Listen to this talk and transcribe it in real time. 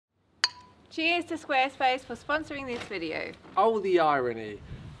Cheers to Squarespace for sponsoring this video. Oh, the irony.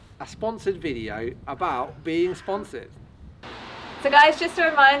 A sponsored video about being sponsored. So guys, just a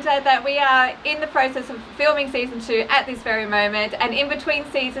reminder that we are in the process of filming season 2 at this very moment, and in between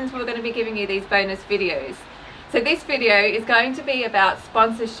seasons we're going to be giving you these bonus videos. So this video is going to be about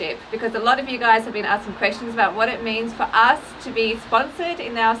sponsorship, because a lot of you guys have been asking questions about what it means for us to be sponsored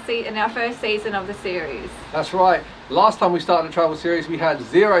in our first season of the series. That's right. Last time we started the travel series we had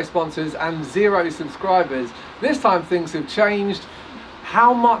 0 sponsors and 0 subscribers. This time things have changed.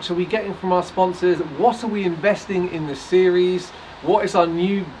 How much are we getting from our sponsors? What are we investing in the series? What is our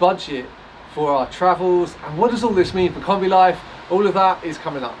new budget for our travels? And what does all this mean for Kombi Life? All of that is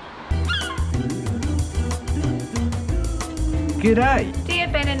coming up. G'day. Dear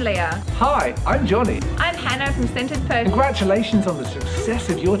Ben and Leah. Hi, I'm Johnny. I'm Hannah from Centered Person. Congratulations on the success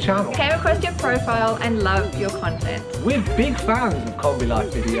of your channel. Came across your profile and loved your content. We're big fans of Kombi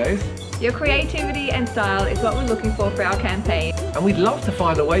Life videos. Your creativity and style is what we're looking for our campaign. And we'd love to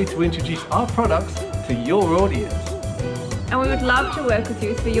find a way to introduce our products to your audience. And we would love to work with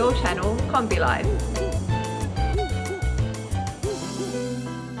you for your channel, Kombi Life.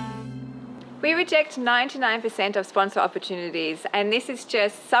 We reject 99% of sponsor opportunities, and this is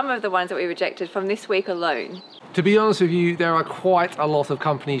just some of the ones that we rejected from this week alone. To be honest with you, there are quite a lot of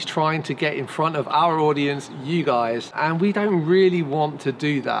companies trying to get in front of our audience, you guys, and we don't really want to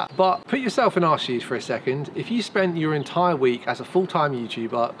do that. But put yourself in our shoes for a second. If you spent your entire week as a full-time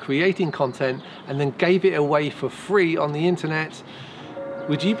YouTuber creating content and then gave it away for free on the internet,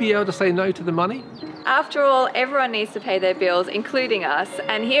 would you be able to say no to the money? After all, everyone needs to pay their bills, including us,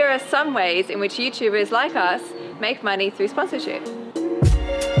 and here are some ways in which YouTubers like us make money through sponsorship.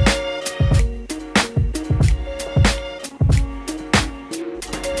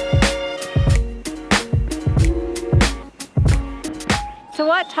 So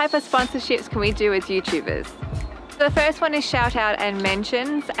what type of sponsorships can we do as YouTubers? The first one is shout out and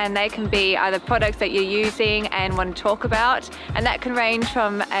mentions, and they can be either products that you're using and want to talk about, and that can range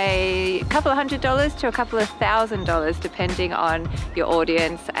from a couple of $100s to a couple of $1,000 depending on your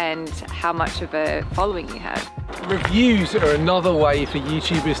audience and how much of a following you have. Reviews are another way for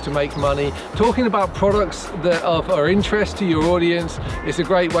YouTubers to make money. Talking about products that are of interest to your audience is a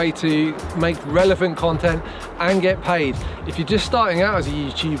great way to make relevant content and get paid. If you're just starting out as a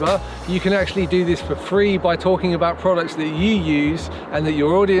YouTuber, you can actually do this for free by talking about products that you use and that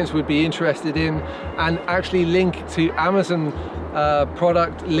your audience would be interested in, and actually link to Amazon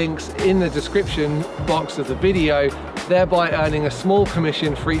product links in the description box of the video, thereby earning a small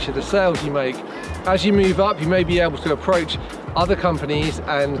commission for each of the sales you make. As you move up, you may be able to approach other companies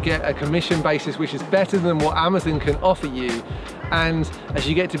and get a commission basis which is better than what Amazon can offer you. And as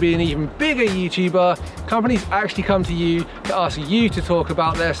you get to be an even bigger YouTuber, companies actually come to you to ask you to talk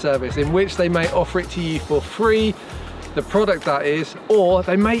about their service, in which they may offer it to you for free, the product that is, or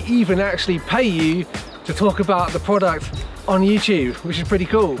they may even actually pay you to talk about the product on YouTube, which is pretty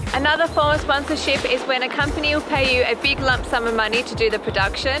cool. Another form of sponsorship is when a company will pay you a big lump sum of money to do the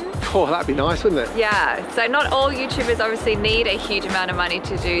production. Oh, that'd be nice, wouldn't it? Yeah, so not all YouTubers obviously need a huge amount of money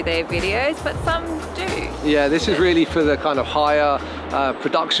to do their videos, but some do. Yeah, this is really for the kind of higher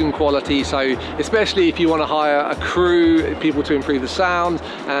production quality, so especially if you want to hire a crew, people to improve the sound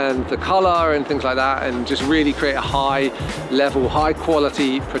and the color and things like that, and just really create a high level, high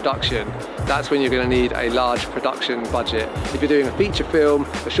quality production. That's when you're going to need a large production budget. If you're doing a feature film,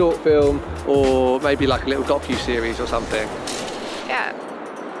 a short film, or maybe like a little docu-series or something. Yeah.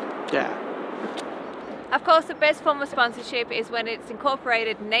 Yeah. Of course, the best form of sponsorship is when it's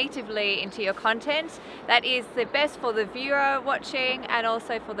incorporated natively into your content. That is the best for the viewer watching and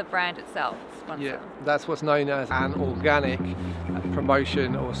also for the brand itself. Sponsor. Yeah, that's what's known as an organic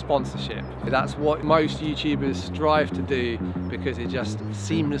promotion or sponsorship. That's what most YouTubers strive to do because it just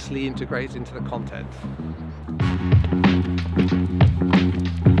seamlessly integrates into the content.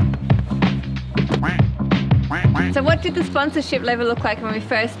 So what did the sponsorship level look like when we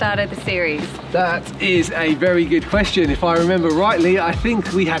first started the series? That is a very good question. If I remember rightly, I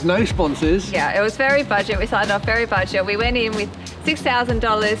think we had no sponsors. Yeah, it was very budget. We started off very budget. We went in with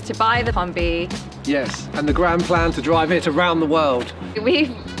 $6,000 to buy the Kombi. Yes, and the grand plan to drive it around the world.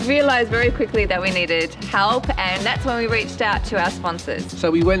 We realized very quickly that we needed help, and that's when we reached out to our sponsors.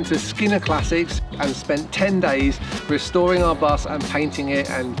 So we went to Skinner Classics and spent 10 days restoring our bus and painting it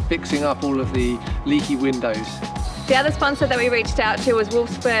and fixing up all of the leaky windows. The other sponsor that we reached out to was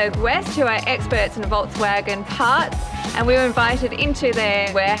Wolfsburg West, who are experts in Volkswagen parts, and we were invited into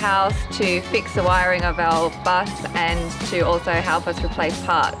their warehouse to fix the wiring of our bus and to also help us replace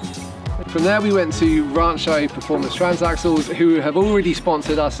parts. From there we went to Rancho Performance Transaxles, who have already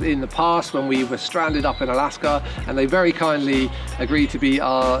sponsored us in the past when we were stranded up in Alaska, and they very kindly agreed to be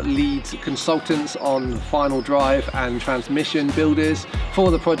our lead consultants on final drive and transmission builders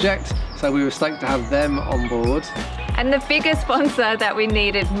for the project. So we were stoked to have them on board. And the biggest sponsor that we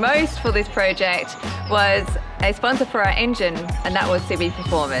needed most for this project was a sponsor for our engine, and that was CB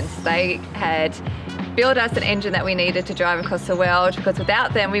Performance. They had built us an engine that we needed to drive across the world, because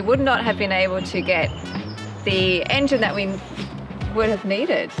without them we would not have been able to get the engine that we would have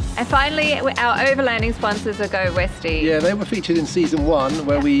needed. And finally, our overlanding sponsors are Go Westy. Yeah, they were featured in season 1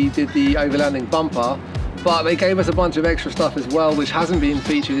 where we did the overlanding bumper, but they gave us a bunch of extra stuff as well, which hasn't been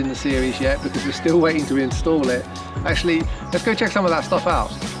featured in the series yet because we're still waiting to install it. Actually, let's go check some of that stuff out.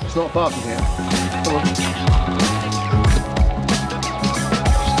 It's not far from here. Come on.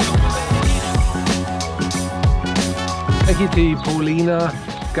 Thank you to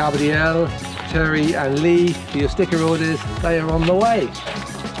Paulina, Gabrielle, Terry and Lee for your sticker orders. They are on the way.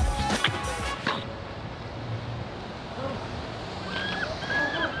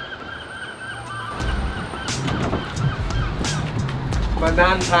 My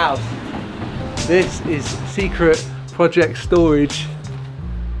nan's house. This is secret project storage.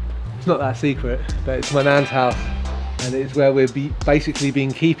 It's not that secret, but it's my nan's house, and it's where we've basically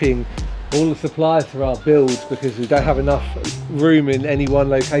been keeping all the supplies for our builds, because we don't have enough room in any one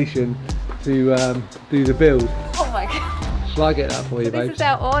location to do the build. Oh my god. Shall I get that for you, babe? This is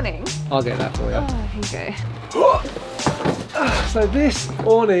our awning. I'll get that for you. Oh, here you go. So this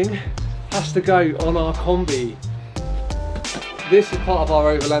awning has to go on our Kombi. This is part of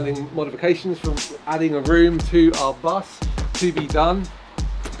our overlanding modifications, from adding a room to our bus to be done.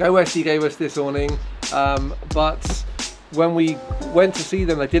 Go Westy gave us this awning, but when we went to see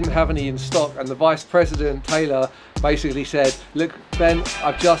them, they didn't have any in stock, and the Vice President, Taylor, basically said, look, Ben,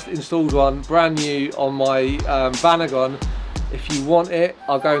 I've just installed one brand new on my Vanagon. If you want it,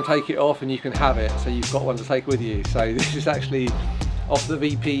 I'll go and take it off and you can have it. So you've got one to take with you. So this is actually off the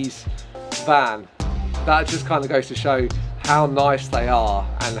VP's van. That just kind of goes to show how nice they are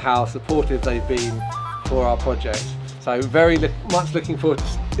and how supportive they've been for our project. So very much looking forward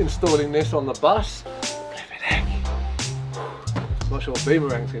to installing this on the bus. Not sure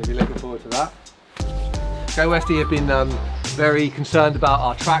Boomerang's going to be looking forward to that. Go Westy have been very concerned about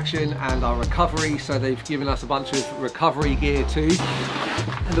our traction and our recovery, so they've given us a bunch of recovery gear too,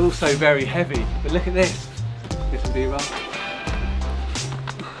 and also very heavy. But look at this. Get some B-roll.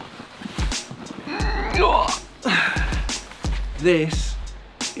 This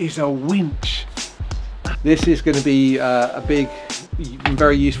is a winch. This is going to be a big,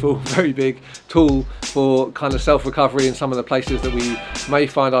 very useful, very big tool for kind of self-recovery in some of the places that we may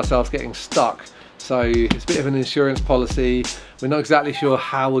find ourselves getting stuck. So it's a bit of an insurance policy. We're not exactly sure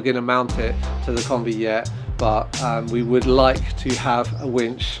how we're going to mount it to the Kombi yet, but we would like to have a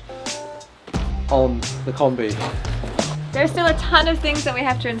winch on the Kombi. There's still a ton of things that we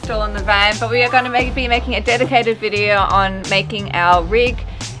have to install on the van, but we are going to be making a dedicated video on making our rig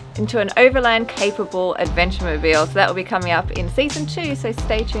into an overland capable adventure mobile. So that will be coming up in season 2, so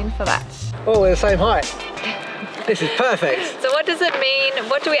stay tuned for that. Oh, we're the same height. This is perfect. So what does it mean?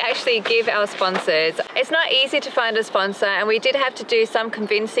 What do we actually give our sponsors? It's not easy to find a sponsor, and we did have to do some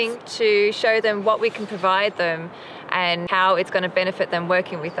convincing to show them what we can provide them and how it's going to benefit them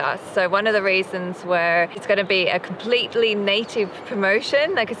working with us. So one of the reasons were it's going to be a completely native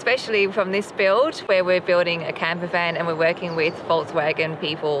promotion, like especially from this build where we're building a camper van and we're working with Volkswagen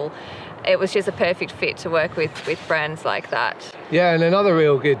people. It was just a perfect fit to work with brands like that. Yeah, and another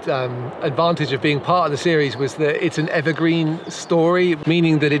real good advantage of being part of the series was that it's an evergreen story,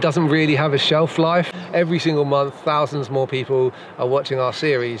 meaning that it doesn't really have a shelf life. Every single month, thousands more people are watching our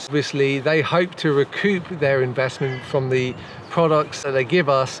series. Obviously, they hope to recoup their investment from the products that they give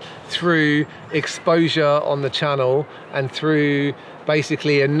us through exposure on the channel and through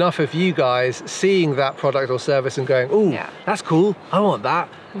basically enough of you guys seeing that product or service and going, oh, yeah, that's cool, I want that.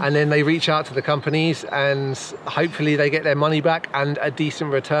 And then they reach out to the companies and hopefully they get their money back and a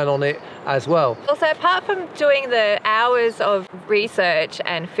decent return on it as well. Also, apart from doing the hours of research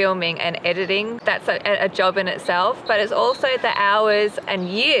and filming and editing, that's a job in itself, but it's also the hours and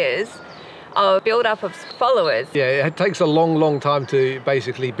years of build up of followers. Yeah, it takes a long time to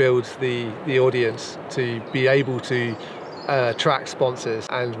basically build the audience to be able to attract sponsors,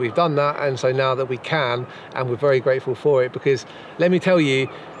 and we've done that, and so now that we can, and we're very grateful for it, because let me tell you,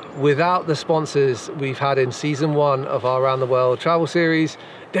 without the sponsors we've had in season 1 of our Around the World travel series,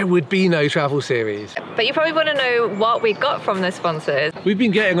 there would be no travel series. But you probably want to know what we got from the sponsors. We've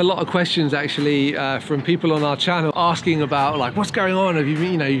been getting a lot of questions actually from people on our channel asking about like, what's going on? Have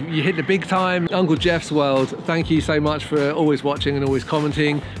you hit the big time? Uncle Jeff's World, thank you so much for always watching and always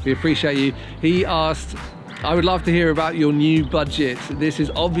commenting. We appreciate you. He asked, I would love to hear about your new budget. This is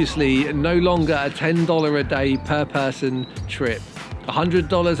obviously no longer a $10 a day per person trip.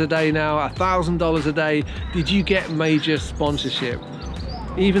 $100 a day now, $1,000 a day. Did you get major sponsorship?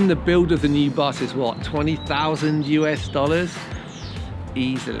 Even the build of the new bus is what, 20,000 US dollars?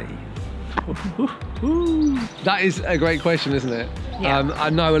 Easily. That is a great question, isn't it? Yeah. I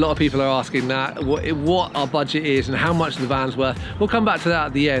know a lot of people are asking that, what our budget is and how much the van's worth. We'll come back to that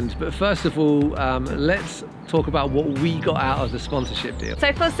at the end, but first of all, let's talk about what we got out of the sponsorship deal.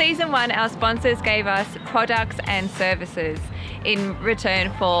 So for season 1, our sponsors gave us products and services in return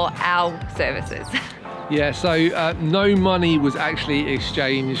for our services. Yeah, so no money was actually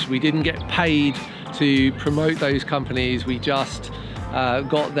exchanged. We didn't get paid to promote those companies. We just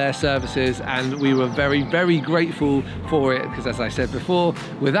got their services, and we were very, very grateful for it, because as I said before,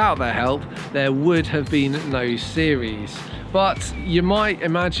 without their help, there would have been no series. But you might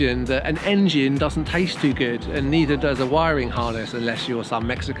imagine that an engine doesn't taste too good, and neither does a wiring harness unless you're some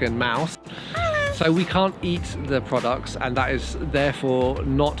Mexican mouse. So we can't eat the products, and that is therefore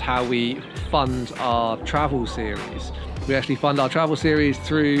not how we fund our travel series. We actually fund our travel series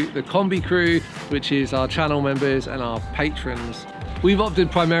through the Kombi crew, which is our channel members and our patrons. We've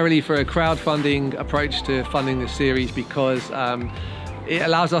opted primarily for a crowdfunding approach to funding this series because it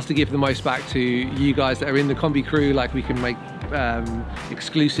allows us to give the most back to you guys that are in the Kombi crew. Like, we can make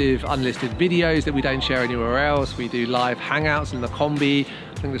exclusive unlisted videos that we don't share anywhere else. We do live hangouts in the Kombi.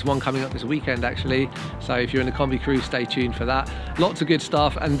 I think there's one coming up this weekend actually, so if you're in the Kombi crew, stay tuned for that. Lots of good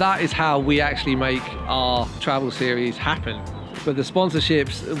stuff, and that is how we actually make our travel series happen. But the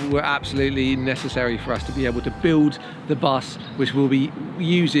sponsorships were absolutely necessary for us to be able to build the bus, which we'll be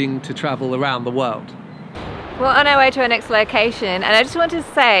using to travel around the world. We're on our way to our next location, and I just want to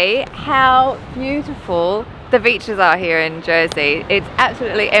say how beautiful the beaches are here in Jersey. It's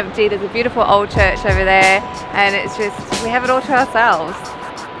absolutely empty. There's a beautiful old church over there, and it's just, we have it all to ourselves.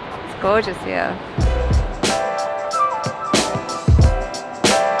 It's gorgeous here.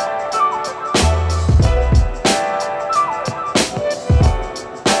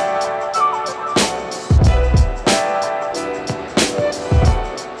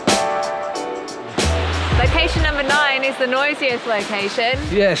 Location number 9 is the noisiest location.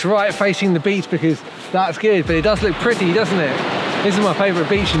 Yes, right facing the beach, because that's good, but it does look pretty, doesn't it? This is my favourite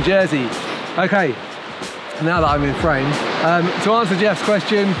beach in Jersey. Okay, now that I'm in frame, to answer Jeff's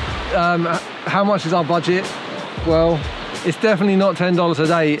question, how much is our budget? Well, it's definitely not $10 a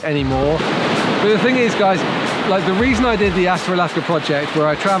day anymore. But the thing is, guys, like, the reason I did the Asta Alaska project, where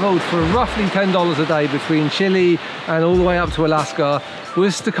I travelled for roughly $10 a day between Chile and all the way up to Alaska,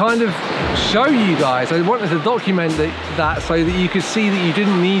 was to kind of show you guys. I wanted to document that so that you could see that you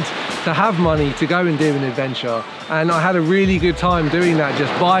didn't need to have money to go and do an adventure. And I had a really good time doing that,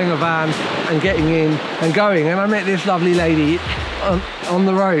 just buying a van and getting in and going. And I met this lovely lady on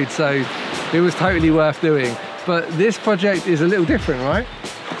the road, so it was totally worth doing. But this project is a little different, right?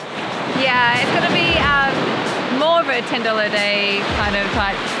 Yeah, it's going to be more of a $10 a day kind of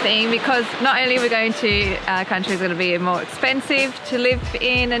type thing, because not only are we going to countries that are going to be more expensive to live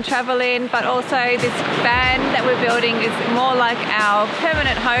in and travel in, but also this van that we're building is more like our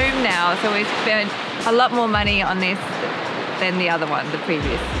permanent home now. So we've spent a lot more money on this than the other one, the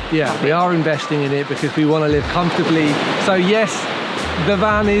previous. Yeah, we are investing in it because we want to live comfortably. So yes, the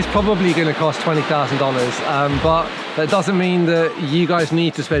van is probably going to cost $20,000, but that doesn't mean that you guys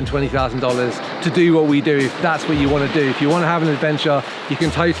need to spend $20,000 to do what we do. If that's what you want to do, if you want to have an adventure, you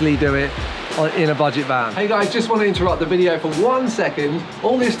can totally do it in a budget van. Hey guys, just want to interrupt the video for 1 second.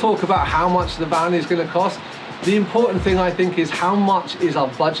 All this talk about how much the van is going to cost, the important thing I think is how much is our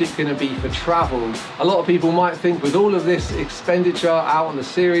budget going to be for travel. A lot of people might think with all of this expenditure out on the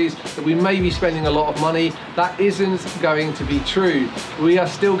series that we may be spending a lot of money. That isn't going to be true. We are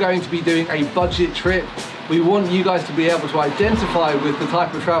still going to be doing a budget trip. We want you guys to be able to identify with the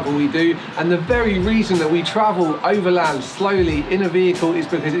type of travel we do, and the very reason that we travel overland slowly in a vehicle is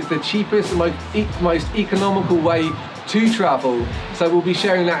because it's the cheapest and most economical way to travel. So we'll be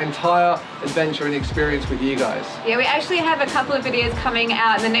sharing that entire adventure and experience with you guys. Yeah, we actually have a couple of videos coming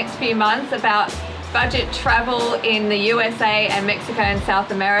out in the next few months about budget travel in the USA and Mexico and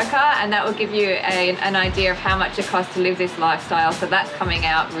South America, and that will give you an idea of how much it costs to live this lifestyle. So that's coming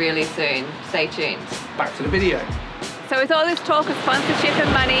out really soon. Stay tuned. Back to the video. So with all this talk of sponsorship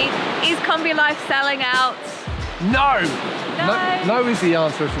and money, is Kombi Life selling out? No! No. No is the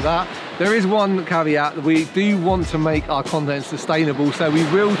answer to that. There is one caveat. We do want to make our content sustainable, so we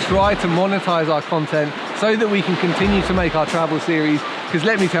will try to monetize our content so that we can continue to make our travel series, because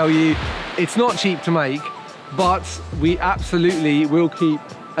let me tell you, it's not cheap to make, but we absolutely will keep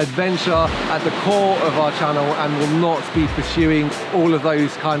adventure at the core of our channel and will not be pursuing all of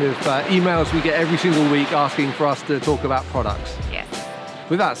those kind of emails we get every single week asking for us to talk about products. Yes.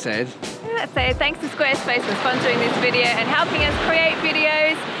 With that said, thanks to Squarespace for sponsoring this video and helping us create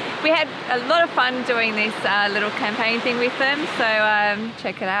videos. We had a lot of fun doing this little campaign thing with them, so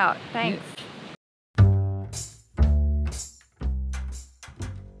check it out. Thanks.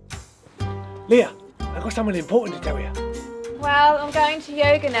 Leah, I've got something important to tell you. Well, I'm going to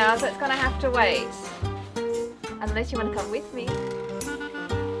yoga now, so it's going to have to wait. Unless you want to come with me.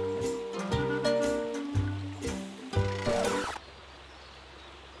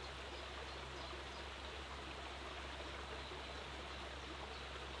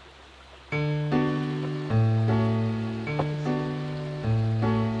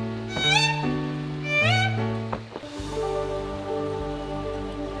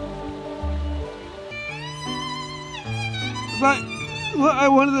 What I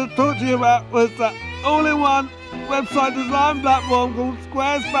wanted to talk to you about was that all-in-one website design platform called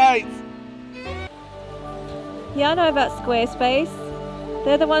Squarespace. Yeah, I know about Squarespace.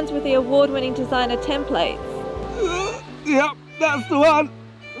 They're the ones with the award-winning designer templates. Yep, that's the one.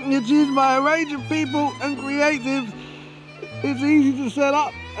 It's used by a range of people and creatives. It's easy to set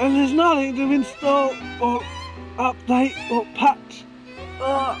up and there's nothing to install or update or patch.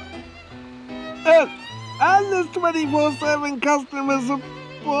 And there's 24/7 customer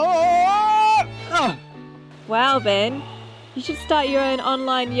support! Wow, Ben. You should start your own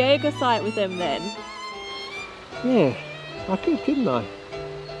online yoga site with them then. yeah, I could, couldn't I?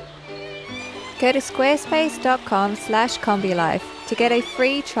 Go to squarespace.com/kombilife to get a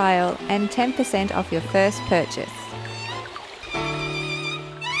free trial and 10% off your first purchase.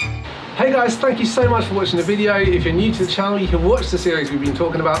 Hey guys, thank you so much for watching the video. If you're new to the channel, you can watch the series we've been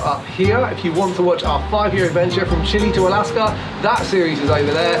talking about up here. If you want to watch our 5-year adventure from Chile to Alaska, that series is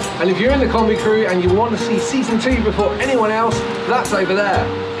over there. And if you're in the Kombi crew and you want to see season 2 before anyone else, that's over there.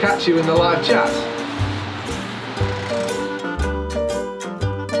 Catch you in the live chat.